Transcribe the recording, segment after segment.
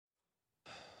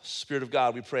Spirit of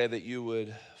God, we pray that you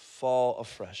would fall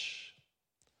afresh.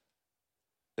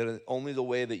 That in only the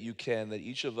way that you can, that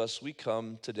each of us, we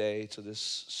come today to this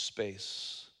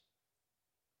space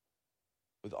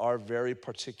with our very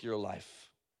particular life,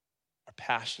 our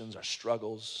passions, our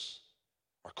struggles,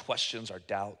 our questions, our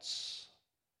doubts.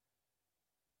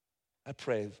 I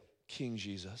pray, King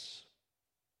Jesus,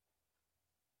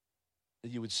 that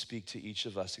you would speak to each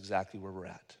of us exactly where we're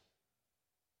at.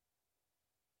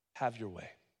 Have your way.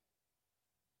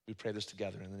 We pray this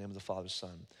together in the name of the Father, Son,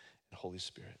 and Holy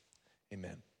Spirit.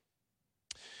 Amen.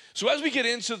 So as we get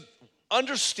into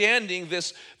understanding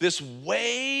this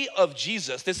way of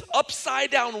Jesus, this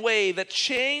upside down way that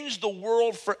changed the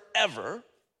world forever,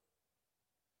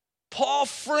 Paul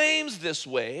frames this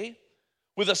way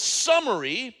with a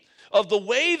summary of the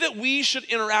way that we should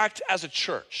interact as a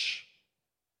church.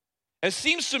 And it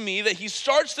seems to me that he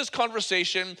starts this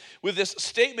conversation with this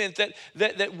statement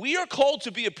that we are called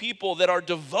to be a people that are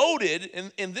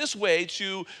devoted in this way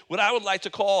to what I would like to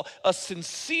call a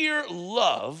sincere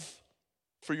love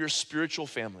for your spiritual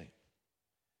family.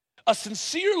 A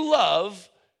sincere love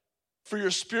for your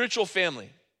spiritual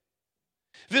family.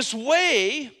 This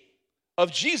way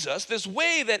of Jesus, this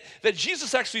way that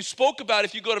Jesus actually spoke about,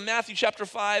 if you go to Matthew chapter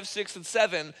 5, 6, and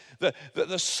 7,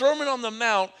 the Sermon on the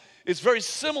Mount is very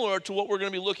similar to what we're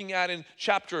going to be looking at in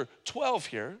chapter 12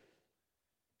 here,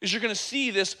 is you're going to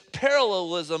see this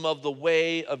parallelism of the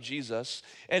way of Jesus.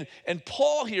 And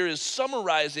Paul here is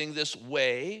summarizing this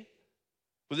way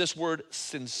with this word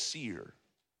sincere.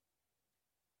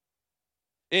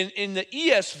 In the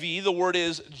ESV, the word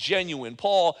is genuine.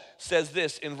 Paul says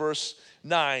this in verse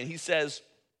 9. He says,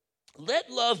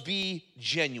 let love be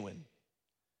genuine.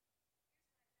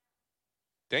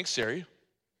 Thanks, Sari.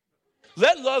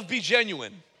 Let love be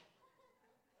genuine.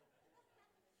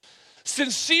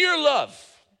 Sincere love.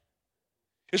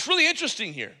 It's really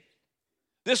interesting here.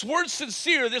 This word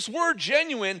sincere, this word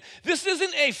genuine, this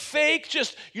isn't a fake,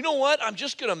 just, you know what, I'm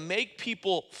just going to make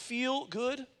people feel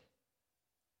good.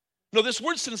 No, this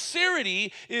word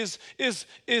sincerity is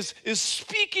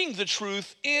speaking the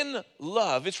truth in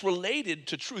love. It's related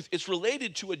to truth. It's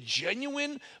related to a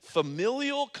genuine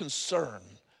familial concern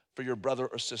for your brother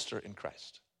or sister in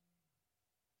Christ.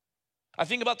 I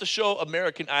think about the show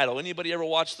American Idol. Anybody ever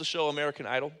watch the show American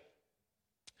Idol?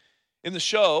 In the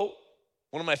show,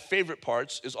 one of my favorite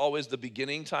parts is always the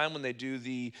beginning time when they do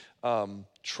the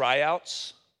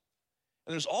tryouts.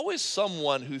 And there's always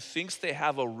someone who thinks they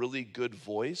have a really good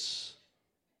voice,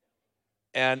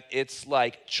 and it's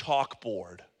like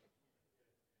chalkboard.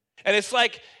 And it's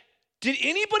like, did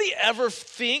anybody ever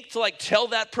think to like tell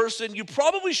that person, you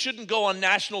probably shouldn't go on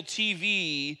national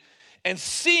TV and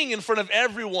sing in front of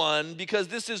everyone because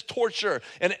this is torture.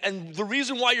 And the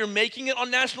reason why you're making it on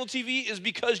national TV is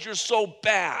because you're so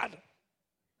bad.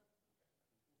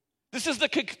 This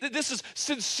is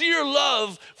sincere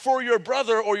love for your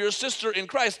brother or your sister in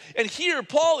Christ. And here,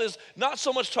 Paul is not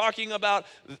so much talking about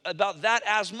that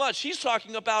as much. He's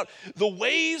talking about the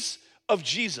ways of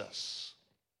Jesus,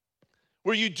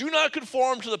 where you do not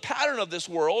conform to the pattern of this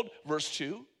world, verse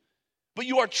 2, but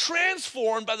you are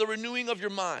transformed by the renewing of your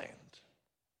mind.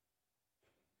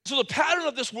 So the pattern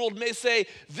of this world may say,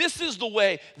 this is the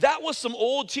way. That was some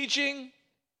old teaching.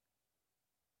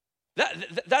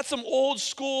 That's some old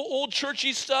school, old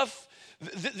churchy stuff.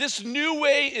 This new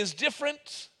way is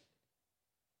different.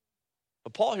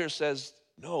 But Paul here says,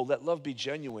 no, let love be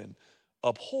genuine.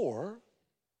 Abhor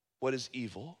what is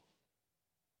evil.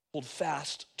 Hold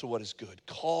fast to what is good.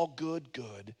 Call good,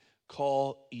 good.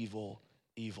 Call evil,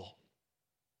 evil.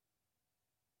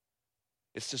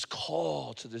 It's this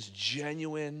call to this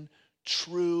genuine,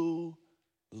 true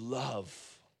love.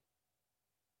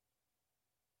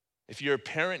 If you're a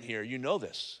parent here, you know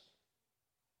this.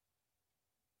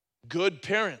 Good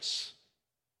parents,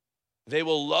 they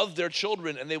will love their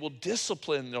children and they will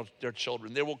discipline their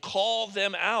children. They will call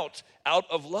them out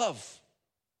of love.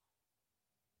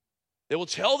 They will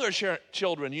tell their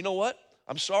children, you know what?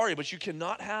 I'm sorry, but you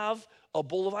cannot have a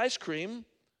bowl of ice cream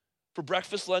for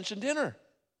breakfast, lunch, and dinner.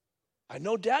 I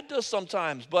know dad does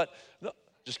sometimes, but no,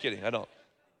 just kidding, I don't.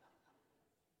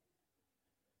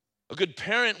 A good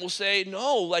parent will say,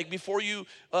 no, like before you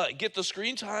get the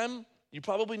screen time, you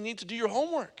probably need to do your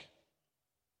homework.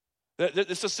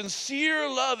 It's a sincere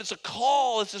love. It's a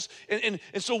call. It's just, and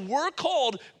so we're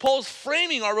called, Paul's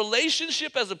framing our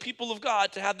relationship as a people of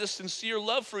God to have this sincere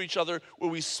love for each other where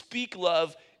we speak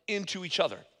love into each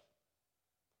other.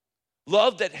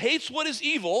 Love that hates what is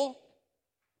evil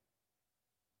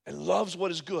and loves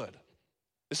what is good.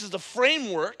 This is the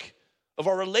framework of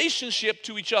our relationship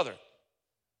to each other.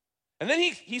 And then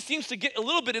he seems to get a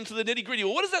little bit into the nitty-gritty.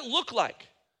 Well, what does that look like?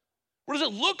 What does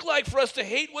it look like for us to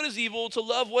hate what is evil, to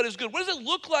love what is good? What does it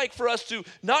look like for us to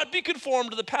not be conformed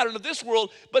to the pattern of this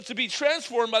world, but to be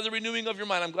transformed by the renewing of your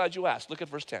mind? I'm glad you asked. Look at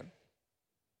verse 10.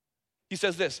 He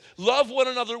says this, love one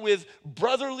another with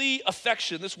brotherly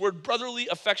affection. This word brotherly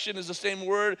affection is the same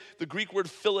word, the Greek word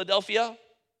Philadelphia.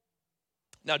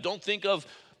 Now, don't think of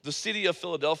the city of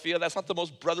Philadelphia. That's not the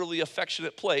most brotherly,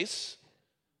 affectionate place.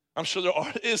 I'm sure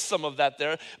is some of that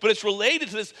there, but it's related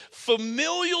to this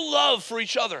familial love for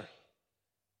each other.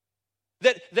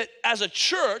 That as a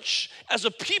church, as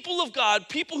a people of God,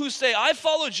 people who say, I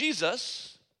follow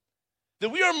Jesus, that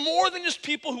we are more than just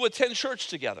people who attend church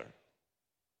together.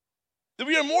 That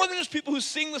we are more than just people who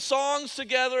sing the songs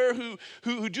together,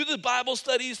 who do the Bible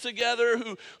studies together,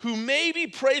 who maybe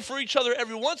pray for each other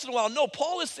every once in a while. No,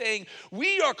 Paul is saying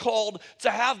we are called to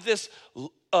have this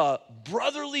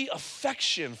brotherly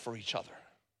affection for each other.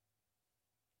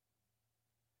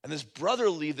 And this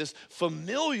brotherly, this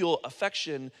familial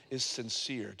affection is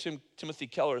sincere. Timothy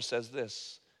Keller says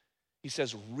this. He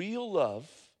says, real love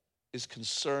is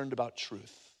concerned about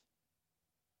truth.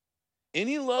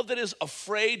 Any love that is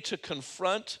afraid to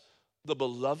confront the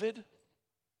beloved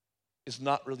is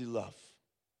not really love,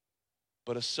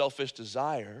 but a selfish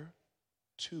desire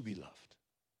to be loved.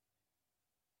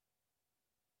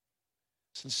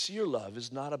 Sincere love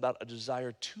is not about a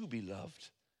desire to be loved.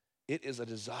 It is a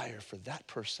desire for that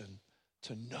person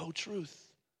to know truth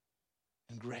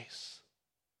and grace.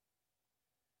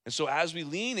 And so as we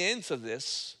lean into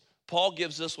this, Paul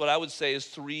gives us what I would say is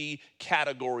 3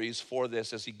 categories for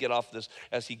this as he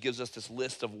gives us this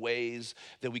list of ways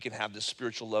that we can have this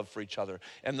spiritual love for each other.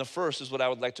 And the first is what I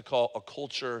would like to call a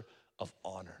culture of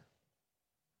honor.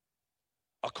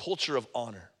 A culture of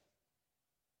honor.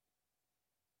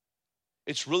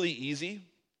 It's really easy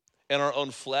in our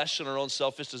own flesh and our own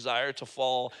selfish desire to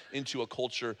fall into a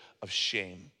culture of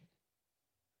shame.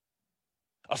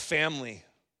 A family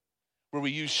where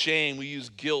we use shame, we use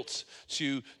guilt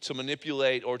to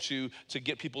manipulate or to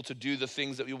get people to do the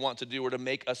things that we want to do or to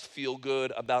make us feel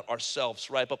good about ourselves,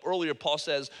 right? But earlier, Paul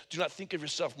says, do not think of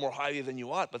yourself more highly than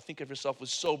you ought, but think of yourself with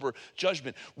sober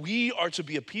judgment. We are to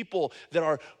be a people that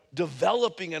are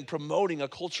developing and promoting a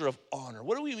culture of honor.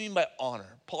 What do we mean by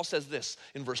honor? Paul says this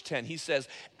in verse 10. He says,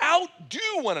 outdo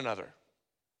one another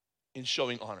in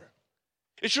showing honor.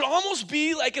 It should almost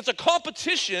be like it's a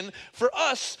competition for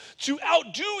us to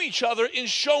outdo each other in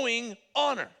showing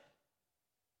honor.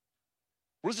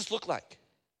 What does this look like?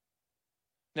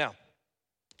 Now,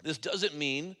 this doesn't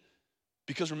mean,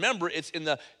 because remember, it's in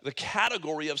the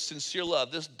category of sincere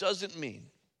love. This doesn't mean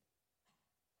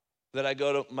that I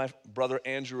go to my brother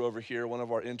Andrew over here, one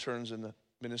of our interns in the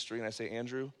ministry, and I say,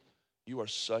 Andrew, you are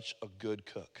such a good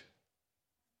cook.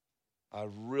 I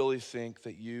really think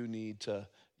that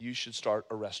you should start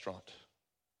a restaurant.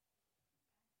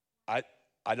 I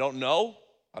don't know.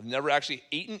 I've never actually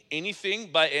eaten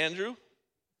anything by Andrew.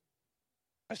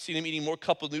 I've seen him eating more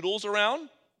cup of noodles around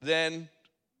than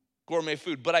gourmet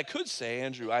food. But I could say,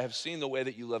 Andrew, I have seen the way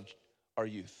that you love our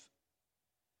youth.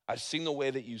 I've seen the way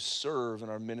that you serve in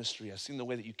our ministry. I've seen the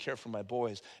way that you care for my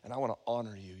boys, and I want to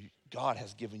honor you. God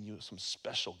has given you some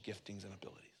special giftings and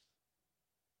abilities.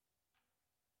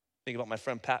 Think about my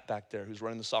friend Pat back there who's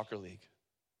running the soccer league.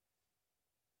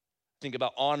 Think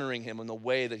about honoring him in the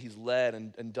way that he's led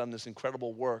and done this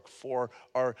incredible work for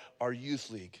our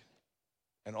youth league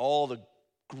and all the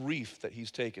grief that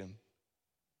he's taken,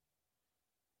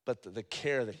 but the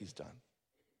care that he's done.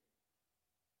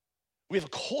 We have a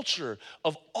culture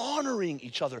of honoring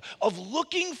each other, of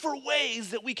looking for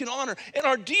ways that we can honor. And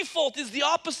our default is the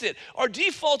opposite. Our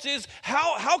default is,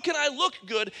 how can I look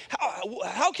good?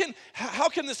 How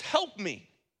can this help me?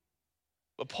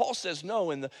 But Paul says,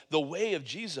 no, in the way of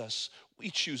Jesus, we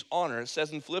choose honor. It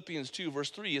says in Philippians 2,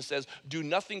 verse 3, it says, do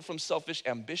nothing from selfish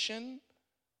ambition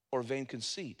or vain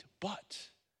conceit, but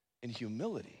in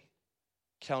humility,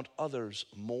 count others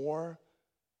more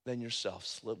than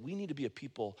yourselves. We need to be a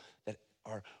people that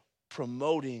are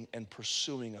promoting and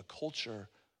pursuing a culture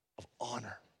of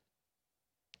honor.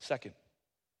 Second,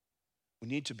 we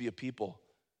need to be a people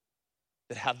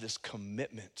that have this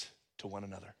commitment to one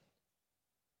another.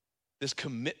 This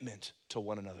commitment to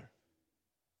one another.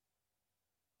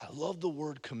 I love the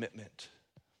word commitment.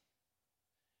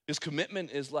 This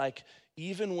commitment is like,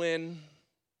 even when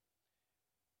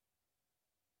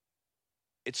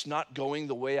it's not going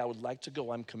the way I would like to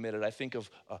go, I'm committed. I think of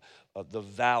the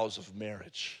vows of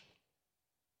marriage.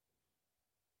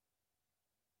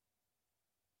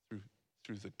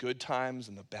 Through the good times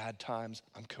and the bad times,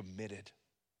 I'm committed.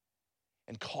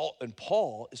 And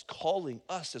Paul is calling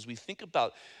us as we think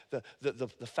about the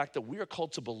fact that we are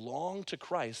called to belong to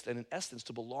Christ and in essence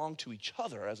to belong to each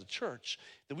other as a church,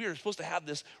 that we are supposed to have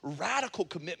this radical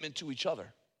commitment to each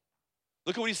other.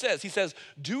 Look at what he says. He says,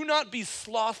 do not be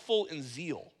slothful in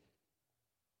zeal.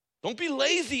 Don't be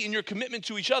lazy in your commitment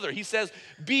to each other. He says,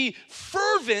 be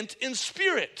fervent in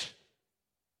spirit.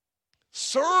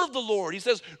 Serve the Lord. He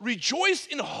says, rejoice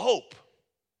in hope.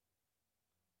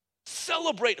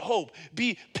 Celebrate hope.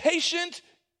 Be patient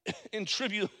in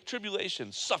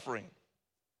tribulation, suffering.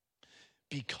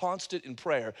 Be constant in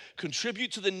prayer.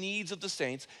 Contribute to the needs of the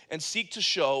saints and seek to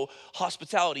show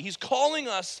hospitality. He's calling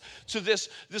us to this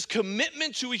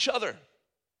commitment to each other.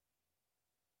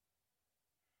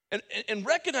 And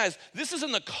recognize this is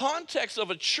in the context of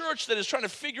a church that is trying to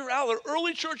figure out, an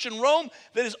early church in Rome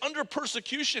that is under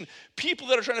persecution. People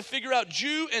that are trying to figure out,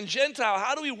 Jew and Gentile,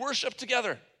 how do we worship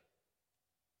together?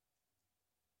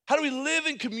 How do we live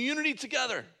in community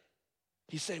together?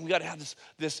 He's saying we got to have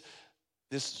this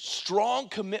strong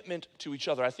commitment to each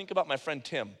other. I think about my friend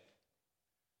Tim.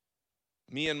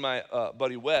 Me and my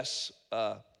buddy Wes,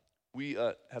 I've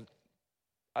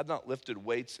not lifted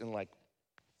weights in like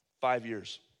 5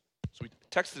 years. So we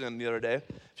texted him the other day.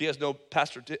 If you guys know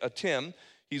Pastor Tim,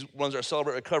 he runs our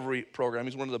Celebrate Recovery program.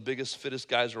 He's one of the biggest, fittest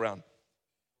guys around.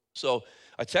 So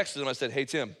I texted him. I said, hey,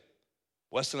 Tim,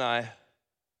 Wes and I,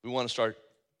 we want to start,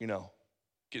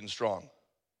 getting strong.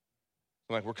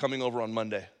 I'm like, we're coming over on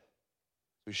Monday.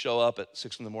 We show up at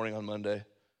 6 in the morning on Monday.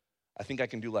 I think I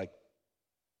can do like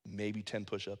maybe 10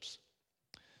 push-ups.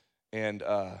 And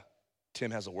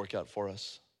Tim has a workout for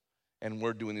us. And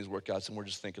we're doing these workouts and we're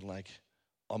just thinking like,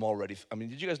 I'm all ready.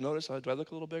 Did you guys notice? Do I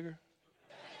look a little bigger?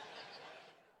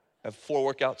 I have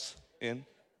 4 workouts in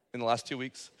the last 2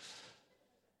 weeks.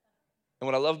 And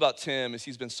what I love about Tim is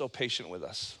he's been so patient with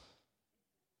us.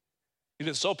 He's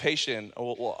been so patient.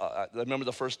 I remember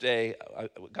the first day I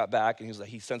got back and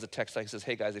he sends a text. He says,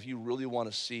 hey guys, if you really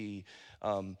want to see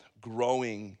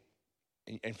growing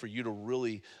and for you to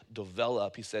really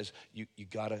develop, he says, you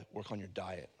got to work on your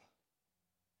diet.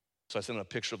 So I sent him a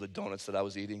picture of the donuts that I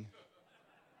was eating.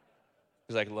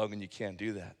 He's like, Logan, you can't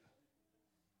do that.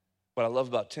 What I love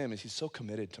about Tim is he's so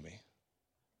committed to me.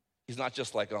 He's not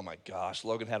just like, oh my gosh,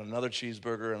 Logan had another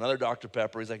cheeseburger, another Dr.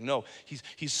 Pepper. He's like, no,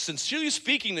 he's sincerely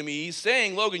speaking to me. He's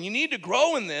saying, Logan, you need to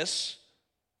grow in this.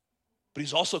 But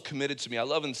he's also committed to me. I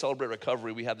love in Celebrate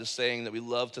Recovery, we have this saying that we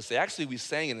love to say. Actually, we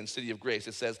sang it in City of Grace.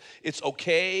 It says, it's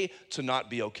okay to not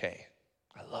be okay.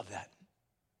 I love that.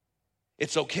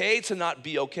 It's okay to not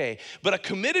be okay. But a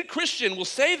committed Christian will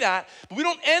say that, but we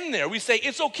don't end there. We say,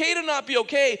 it's okay to not be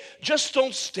okay, just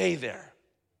don't stay there.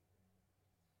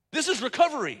 This is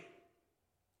recovery.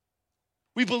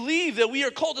 We believe that we are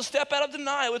called to step out of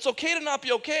denial. It's okay to not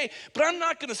be okay, but I'm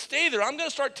not going to stay there. I'm going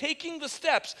to start taking the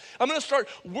steps. I'm going to start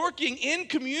working in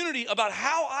community about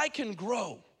how I can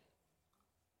grow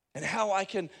and how I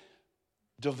can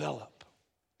develop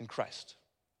in Christ.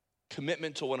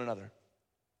 Commitment to one another.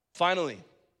 Finally,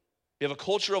 we have a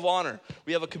culture of honor.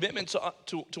 We have a commitment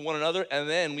to one another, and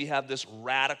then we have this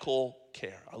radical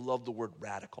care. I love the word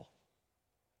radical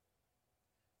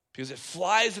because it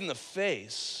flies in the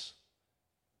face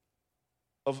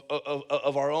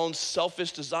of our own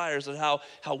selfish desires and how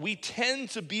we tend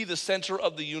to be the center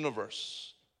of the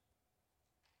universe.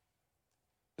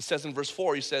 It says in verse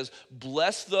 4, he says,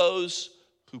 bless those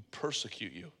who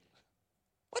persecute you.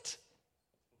 What?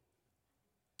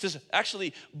 It says,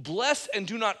 actually, bless and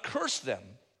do not curse them.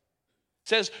 It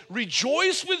says,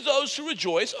 rejoice with those who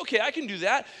rejoice. Okay, I can do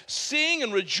that. Sing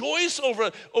and rejoice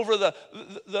over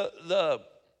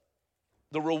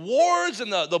the rewards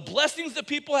and the blessings that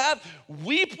people have.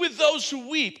 Weep with those who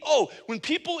weep. Oh, when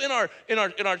people in our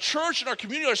church, in our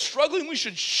community are struggling, we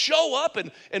should show up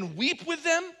and weep with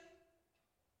them.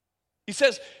 He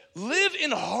says, live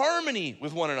in harmony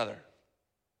with one another.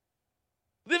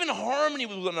 Live in harmony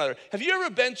with one another. Have you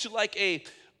ever been to like a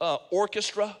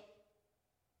orchestra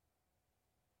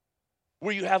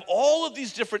where you have all of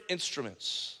these different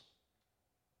instruments?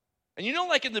 And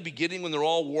like in the beginning when they're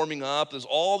all warming up, there's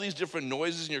all these different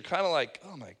noises and you're kind of like,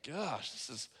 oh my gosh, this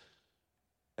is...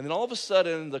 And then all of a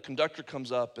sudden the conductor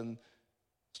comes up and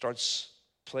starts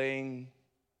playing,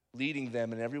 leading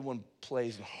them, and everyone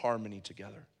plays in harmony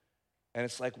together. And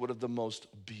it's like one of the most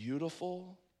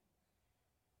beautiful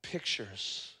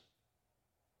pictures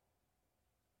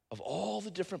of all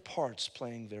the different parts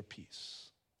playing their piece.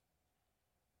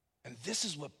 And this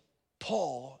is what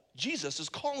Jesus is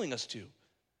calling us to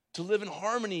live in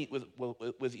harmony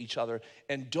with each other,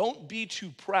 and don't be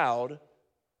too proud.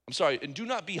 And do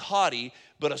not be haughty,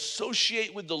 but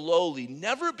associate with the lowly.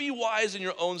 Never be wise in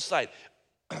your own sight.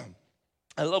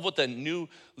 I love what the New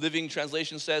Living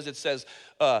Translation says. It says,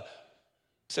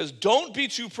 don't be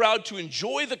too proud to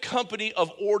enjoy the company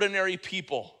of ordinary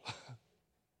people.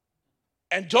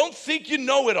 And don't think you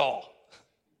know it all.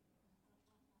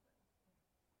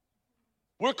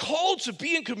 We're called to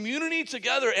be in community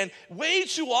together, and way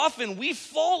too often we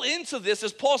fall into this,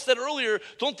 as Paul said earlier,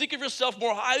 don't think of yourself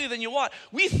more highly than you ought.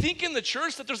 We think in the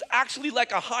church that there's actually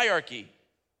like a hierarchy.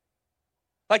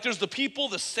 Like there's the people,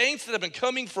 the saints that have been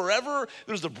coming forever.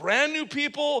 There's the brand new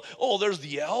people. Oh, there's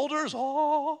the elders.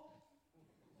 Oh.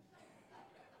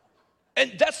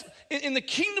 And that's, in the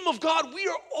kingdom of God, we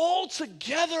are all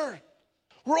together.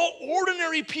 We're all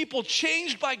ordinary people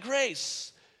changed by grace.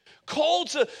 Called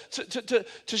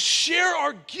to share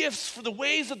our gifts for the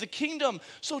ways of the kingdom.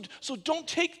 So don't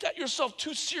take that yourself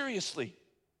too seriously.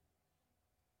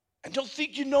 And don't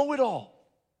think you know it all.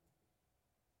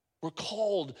 We're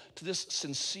called to this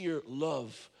sincere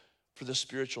love for the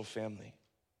spiritual family.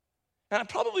 And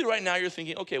probably right now you're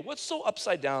thinking, okay, what's so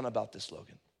upside down about this,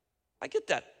 Logan? I get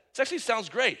that. It actually sounds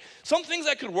great. Some things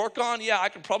I could work on, yeah, I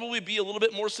could probably be a little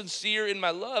bit more sincere in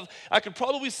my love. I could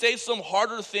probably say some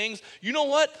harder things. You know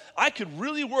what? I could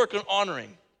really work on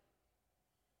honoring.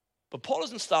 But Paul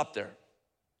doesn't stop there.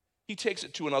 He takes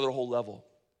it to another whole level.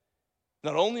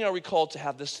 Not only are we called to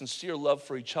have this sincere love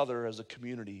for each other as a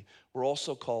community, we're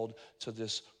also called to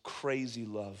this crazy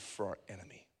love for our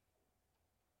enemy.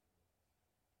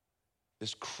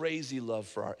 This crazy love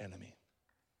for our enemy.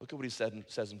 Look at what he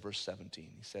says in verse 17.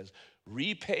 He says,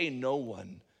 repay no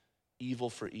one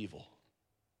evil for evil,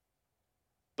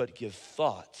 but give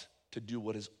thought to do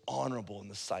what is honorable in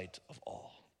the sight of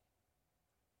all.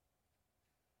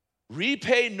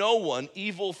 Repay no one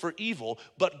evil for evil,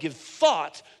 but give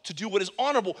thought to do what is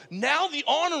honorable. Now the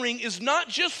honoring is not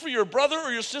just for your brother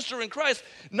or your sister in Christ,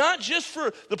 not just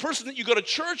for the person that you go to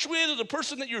church with or the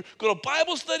person that you go to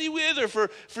Bible study with or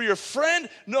for your friend.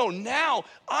 No, now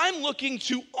I'm looking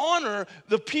to honor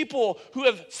the people who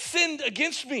have sinned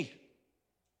against me.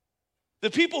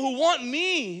 The people who want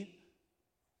me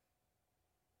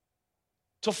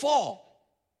to fall.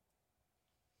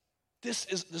 This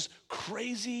is this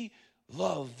crazy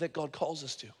love that God calls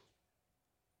us to.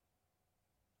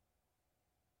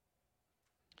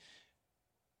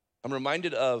 I'm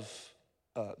reminded of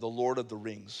the Lord of the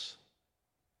Rings.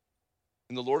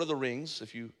 In the Lord of the Rings,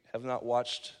 if you have not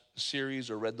watched the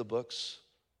series or read the books,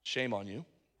 shame on you.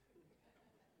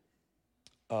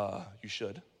 You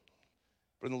should.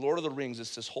 But in the Lord of the Rings,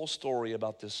 it's this whole story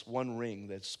about this one ring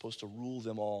that's supposed to rule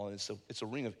them all, and it's a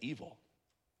ring of evil.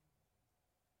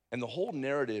 And the whole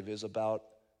narrative is about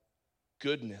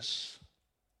goodness.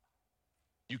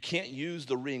 You can't use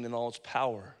the ring in all its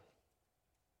power.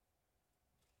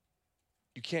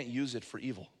 You can't use it for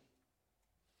evil.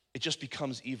 It just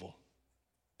becomes evil.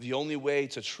 The only way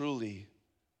to truly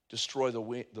destroy the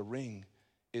ring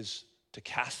is to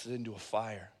cast it into a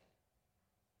fire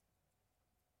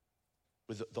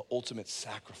with the ultimate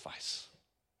sacrifice.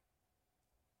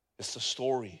 It's the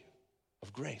story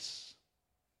of grace.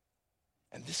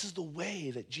 And this is the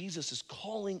way that Jesus is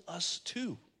calling us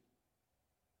to.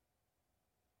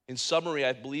 In summary,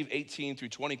 I believe 18 through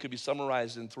 20 could be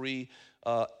summarized in three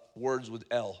words with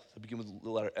L. They begin with the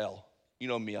letter L. You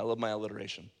know me, I love my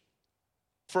alliteration.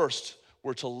 First,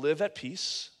 we're to live at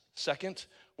peace. Second,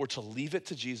 we're to leave it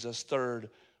to Jesus. Third,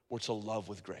 we're to love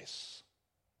with grace.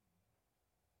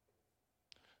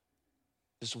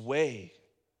 This way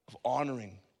of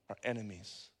honoring our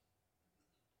enemies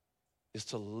is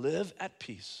to live at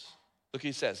peace. Look what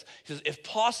he says. He says, if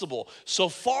possible, so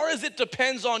far as it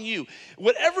depends on you,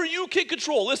 whatever you can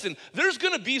control. Listen, there's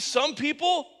going to be some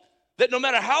people that no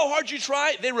matter how hard you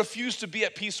try, they refuse to be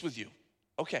at peace with you.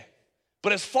 Okay.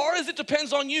 But as far as it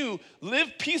depends on you, live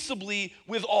peaceably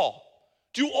with all.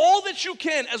 Do all that you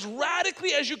can, as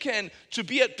radically as you can, to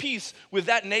be at peace with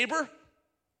that neighbor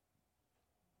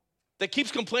that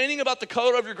keeps complaining about the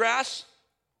color of your grass.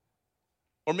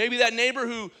 Or maybe that neighbor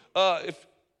who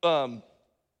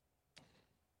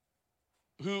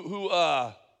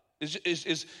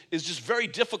is just very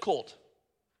difficult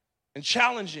and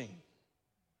challenging.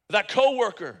 That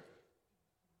coworker,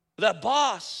 that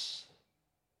boss,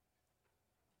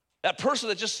 that person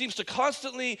that just seems to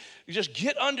constantly just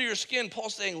get under your skin.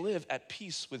 Paul's saying, live at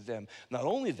peace with them. Not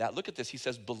only that, look at this. He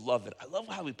says, beloved. I love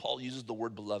how Paul uses the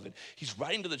word beloved. He's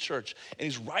writing to the church, and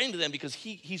he's writing to them because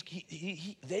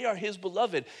they are his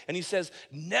beloved. And he says,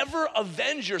 never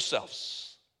avenge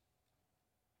yourselves,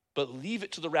 but leave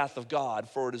it to the wrath of God,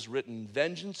 for it is written,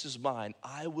 vengeance is mine,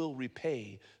 I will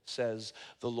repay, says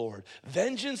the Lord.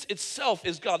 Vengeance itself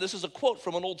is God. This is a quote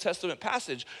from an Old Testament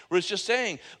passage where it's just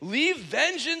saying, leave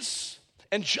vengeance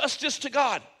and justice to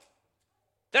God.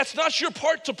 That's not your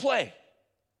part to play.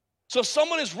 So if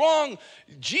someone is wrong,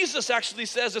 Jesus actually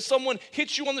says if someone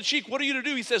hits you on the cheek, what are you to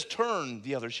do? He says, turn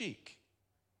the other cheek.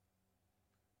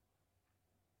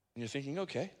 And you're thinking,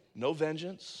 okay, no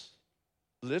vengeance,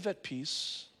 live at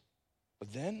peace.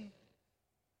 But then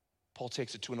Paul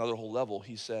takes it to another whole level.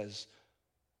 He says,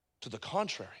 to the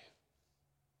contrary,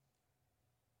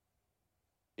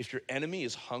 if your enemy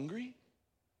is hungry,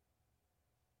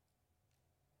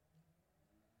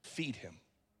 feed him.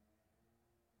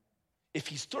 If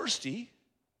he's thirsty,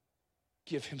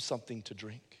 give him something to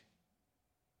drink.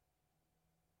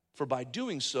 For by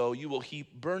doing so, you will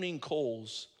heap burning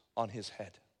coals on his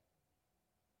head.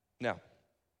 Now,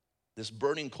 this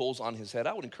burning coals on his head,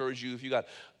 I would encourage you, if you got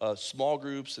small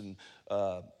groups and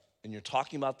you're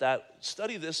talking about that,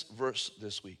 study this verse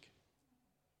this week.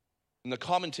 In the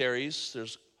commentaries,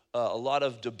 there's a lot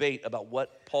of debate about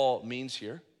what Paul means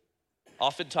here.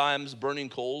 Oftentimes, burning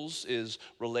coals is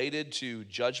related to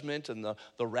judgment and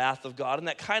the wrath of God. And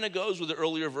that kind of goes with the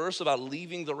earlier verse about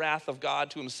leaving the wrath of God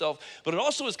to himself. But it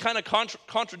also is kind of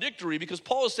contradictory because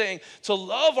Paul is saying to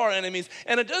love our enemies.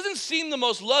 And it doesn't seem the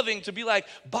most loving to be like,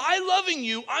 by loving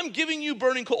you, I'm giving you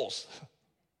burning coals.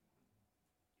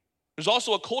 There's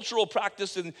also a cultural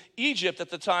practice in Egypt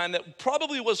at the time that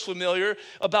probably was familiar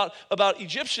about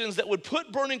Egyptians that would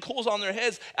put burning coals on their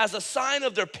heads as a sign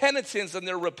of their penitence and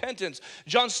their repentance.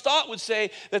 John Stott would say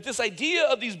that this idea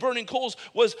of these burning coals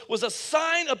was a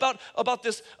sign about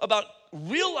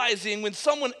realizing when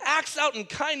someone acts out in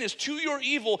kindness to your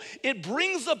evil, it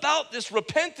brings about this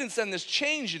repentance and this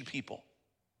change in people.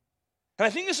 And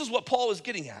I think this is what Paul is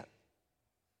getting at.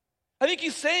 I think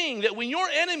he's saying that when your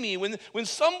enemy, when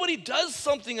somebody does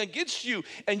something against you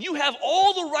and you have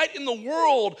all the right in the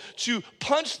world to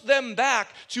punch them back,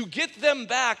 to get them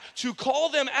back, to call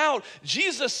them out,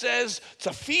 Jesus says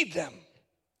to feed them.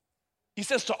 He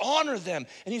says to honor them.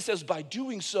 And he says by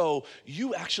doing so,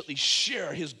 you actually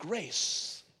share his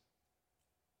grace.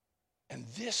 And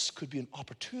this could be an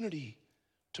opportunity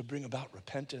to bring about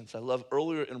repentance. I love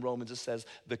earlier in Romans it says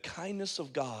the kindness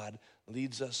of God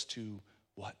leads us to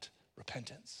what?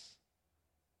 Repentance.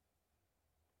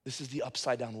 This is the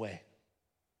upside down way.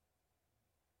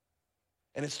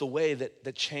 And it's the way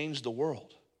that changed the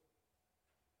world.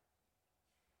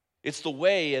 It's the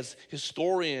way as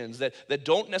historians that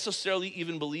don't necessarily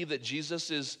even believe that Jesus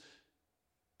is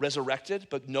resurrected,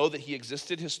 but know that he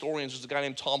existed. Historians, there's a guy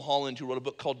named Tom Holland who wrote a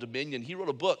book called Dominion. He wrote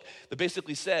a book that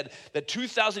basically said that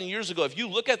 2,000 years ago, if you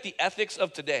look at the ethics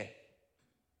of today,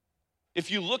 if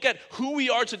you look at who we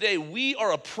are today, we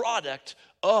are a product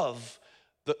of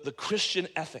the Christian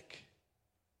ethic.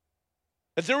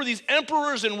 That there were these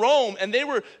emperors in Rome, and they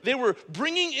were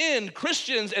bringing in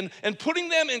Christians and putting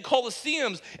them in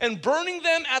Colosseums and burning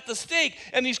them at the stake.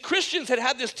 And these Christians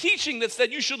had this teaching that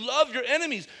said you should love your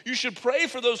enemies. You should pray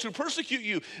for those who persecute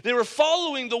you. They were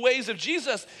following the ways of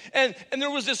Jesus. And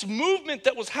there was this movement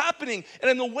that was happening.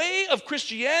 And in the way of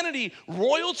Christianity,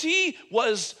 royalty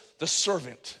was the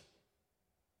servant.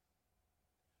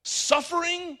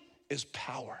 Suffering is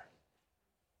power.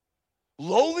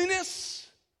 Lowliness,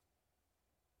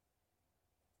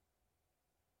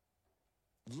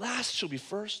 last shall be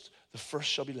first, the first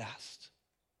shall be last.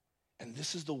 And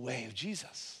this is the way of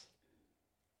Jesus.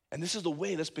 And this is the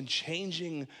way that's been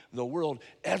changing the world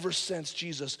ever since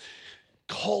Jesus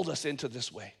called us into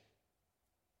this way.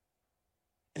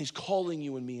 And he's calling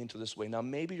you and me into this way. Now,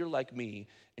 maybe you're like me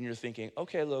and you're thinking,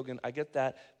 okay, Logan, I get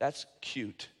that. That's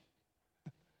cute.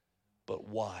 But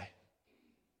why?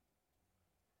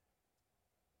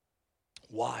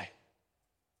 Why?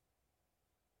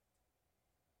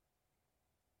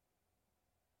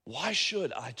 Why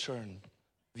should I turn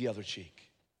the other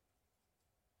cheek?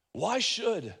 Why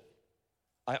should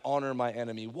I honor my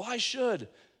enemy? Why should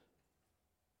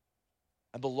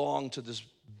I belong to this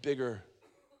bigger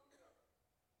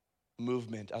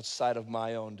movement outside of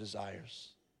my own desires?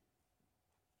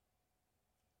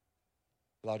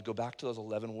 Well, I'd go back to those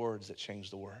 11 words that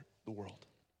changed the world.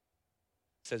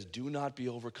 It says, do not be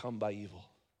overcome by evil,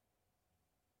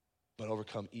 but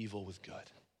overcome evil with good.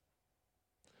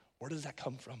 Where does that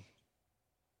come from?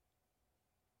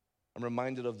 I'm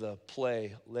reminded of the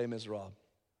play Les Miserables.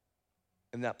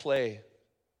 In that play,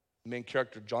 the main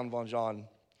character, John Valjean,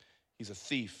 he's a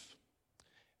thief,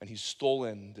 and he's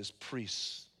stolen this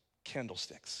priest's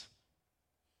candlesticks.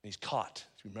 And he's caught,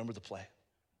 if you remember the play.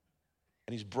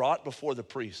 And he's brought before the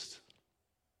priest.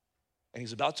 And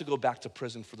he's about to go back to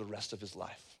prison for the rest of his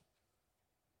life.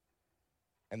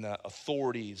 And the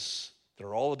authorities that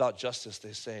are all about justice,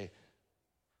 they say,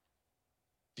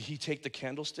 did he take the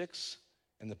candlesticks?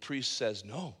 And the priest says,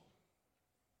 no,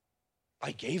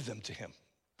 I gave them to him.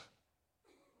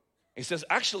 He says,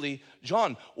 actually,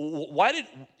 John,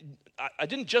 I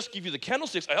didn't just give you the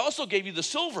candlesticks, I also gave you the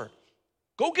silver.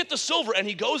 Go get the silver. And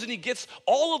he goes and he gets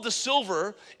all of the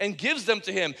silver and gives them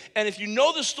to him. And if you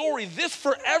know the story, this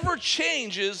forever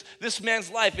changes this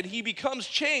man's life. And he becomes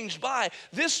changed by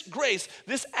this grace,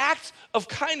 this act of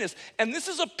kindness. And this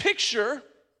is a picture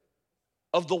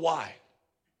of the why.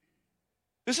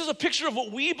 This is a picture of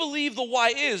what we believe the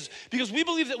why is, because we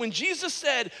believe that when Jesus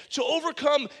said to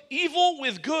overcome evil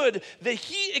with good, that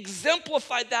he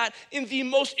exemplified that in the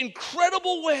most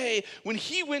incredible way when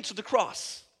he went to the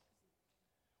cross.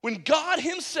 When God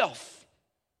himself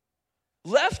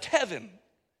left heaven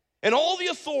and all the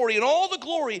authority and all the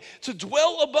glory to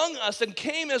dwell among us and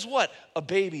came as what? A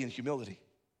baby in humility.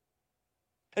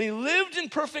 And he lived in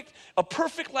a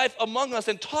perfect life among us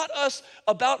and taught us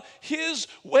about his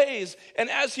ways. And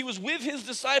as he was with his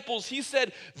disciples, he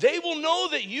said, they will know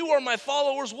that you are my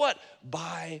followers, what?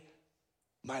 By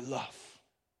my love.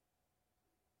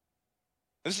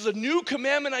 This is a new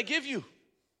commandment I give you.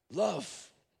 Love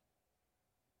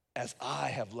as I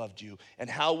have loved you. And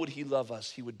how would he love us?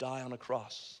 He would die on a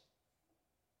cross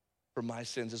for my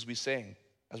sins, as we sing,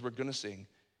 as we're gonna sing.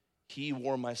 He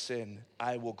wore my sin,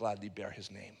 I will gladly bear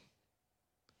his name.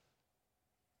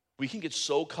 We can get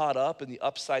so caught up in the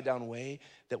upside down way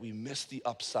that we miss the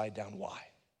upside down why.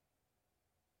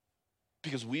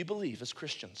 Because we believe as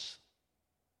Christians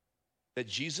that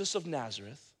Jesus of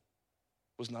Nazareth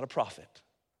was not a prophet,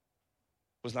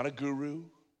 was not a guru,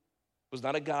 was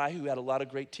not a guy who had a lot of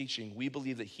great teaching. We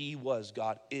believe that he was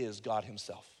God, is God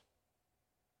himself.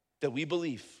 That we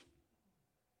believe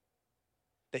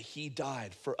that he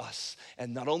died for us.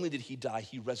 And not only did he die,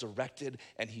 he resurrected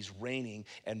and he's reigning.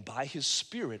 And by his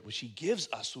spirit, which he gives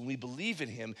us when we believe in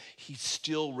him, he's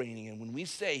still reigning. And when we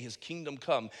say his kingdom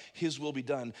come, his will be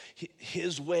done,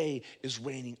 his way is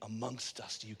reigning amongst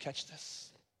us. Do you catch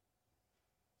this?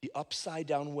 The upside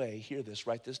down way, hear this,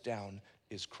 write this down,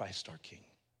 is Christ our King.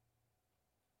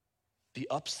 The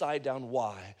upside down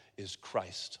why is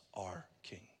Christ our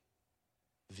King.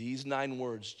 These 9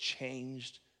 words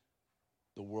changed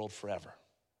the world forever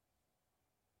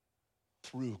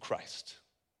through Christ.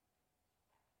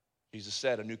 Jesus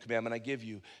said, a new commandment I give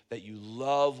you, that you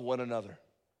love one another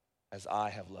as I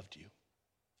have loved you.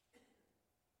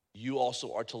 You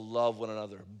also are to love one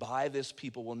another. By this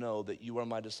people will know that you are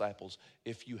my disciples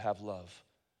if you have love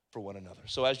for one another.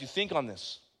 So as you think on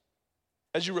this,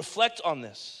 as you reflect on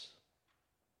this,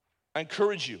 I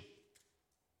encourage you.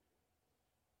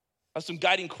 I have some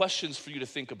guiding questions for you to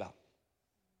think about.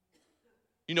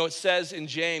 You know, it says in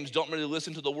James, don't really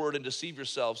listen to the word and deceive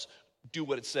yourselves. Do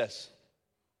what it says.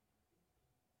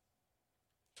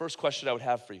 First question I would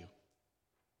have for you.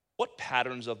 What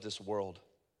patterns of this world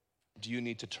do you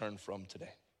need to turn from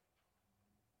today?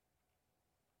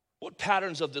 What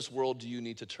patterns of this world do you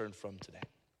need to turn from today?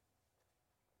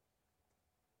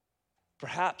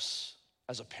 Perhaps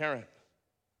as a parent,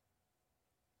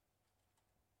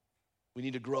 we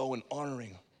need to grow in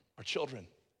honoring our children.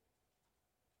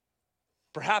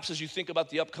 Perhaps as you think about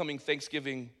the upcoming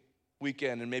Thanksgiving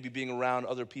weekend and maybe being around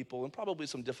other people and probably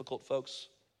some difficult folks.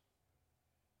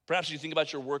 Perhaps as you think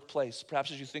about your workplace.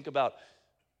 Perhaps as you think about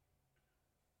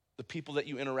the people that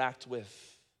you interact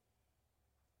with.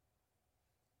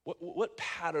 What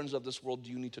patterns of this world do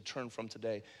you need to turn from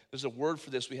today? There's a word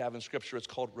for this we have in Scripture. It's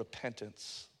called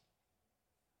repentance.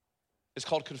 It's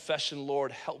called confession.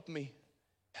 Lord, help me.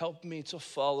 Help me to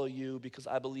follow you because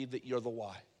I believe that you're the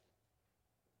why.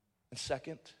 And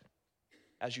second,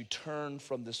 as you turn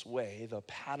from this way, the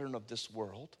pattern of this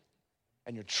world,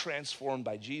 and you're transformed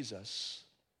by Jesus,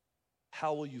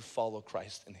 how will you follow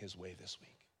Christ in his way this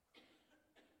week?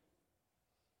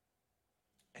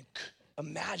 And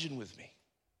imagine with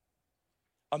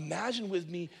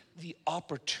me the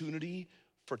opportunity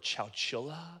for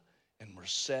Chowchilla and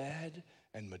Merced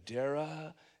and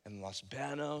Madera and Los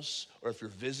Banos, or if you're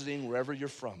visiting, wherever you're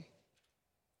from.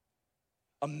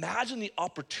 Imagine the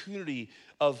opportunity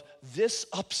of this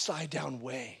upside down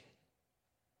way.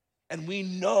 And we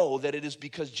know that it is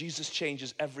because Jesus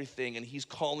changes everything and he's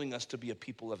calling us to be a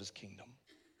people of his kingdom.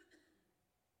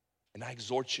 And I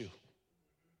exhort you,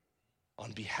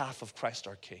 on behalf of Christ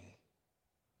our King,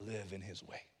 live in his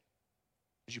way.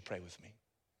 Would you pray with me?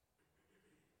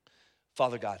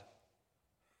 Father God,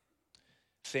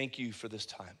 thank you for this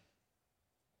time.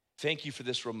 Thank you for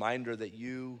this reminder that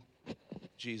you,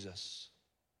 Jesus,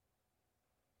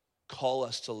 call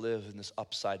us to live in this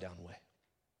upside down way.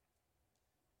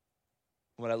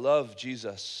 What I love,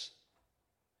 Jesus,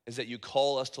 is that you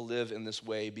call us to live in this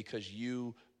way because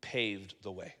you paved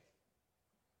the way.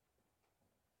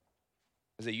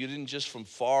 is that you didn't just from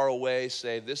far away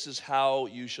say, this is how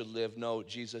you should live. No,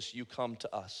 Jesus, you come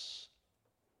to us.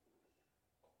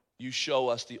 You show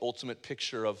us the ultimate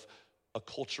picture of a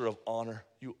culture of honor.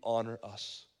 You honor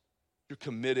us. You're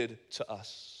committed to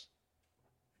us.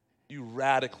 You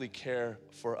radically care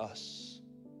for us.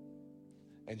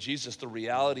 And Jesus, the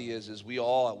reality is we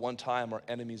all at one time are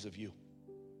enemies of you.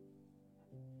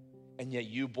 And yet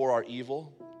you bore our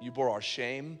evil, you bore our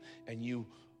shame, and you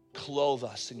clothe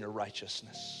us in your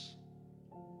righteousness.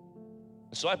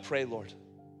 And so I pray, Lord,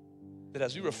 that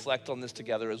as we reflect on this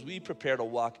together, as we prepare to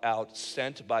walk out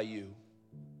sent by you,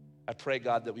 I pray,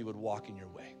 God, that we would walk in your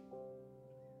way.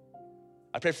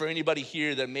 I pray for anybody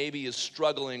here that maybe is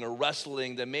struggling or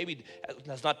wrestling, that maybe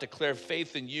has not declared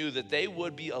faith in you, that they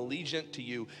would be allegiant to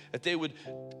you, that they would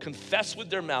confess with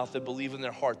their mouth and believe in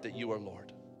their heart that you are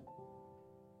Lord,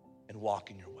 and walk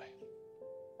in your way.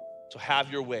 So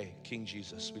have your way, King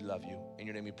Jesus. We love you. In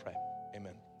your name we pray.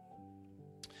 Amen.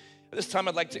 At this time,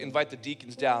 I'd like to invite the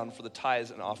deacons down for the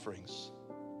tithes and offerings.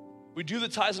 We do the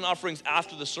tithes and offerings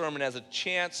after the sermon as a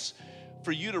chance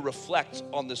for you to reflect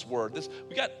on this word.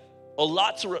 We got a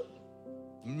lot to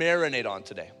marinate on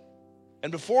today.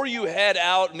 And before you head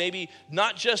out, maybe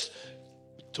not just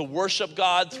to worship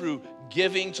God through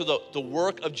giving to the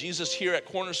work of Jesus here at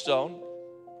Cornerstone,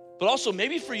 but also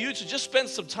maybe for you to just spend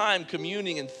some time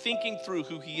communing and thinking through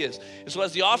who he is. And so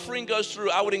as the offering goes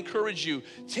through, I would encourage you,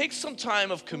 take some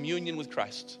time of communion with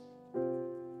Christ.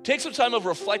 Take some time of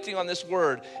reflecting on this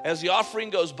word. As the offering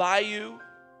goes by you,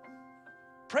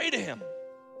 pray to him.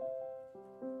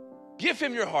 Give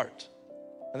him your heart.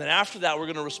 And then after that, we're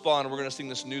gonna respond and we're gonna sing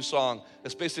this new song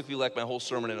that's basically like my whole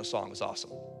sermon in a song. It's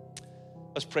awesome.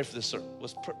 Let's pray for this.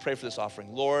 Let's pray for this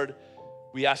offering. Lord,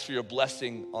 we ask for your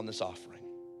blessing on this offering.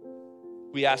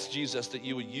 We ask, Jesus, that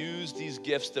you would use these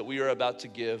gifts that we are about to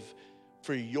give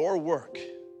for your work,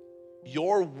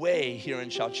 your way here in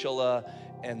Chowchilla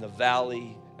and the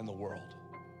valley and the world.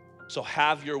 So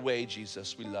have your way,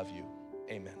 Jesus. We love you.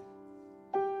 Amen.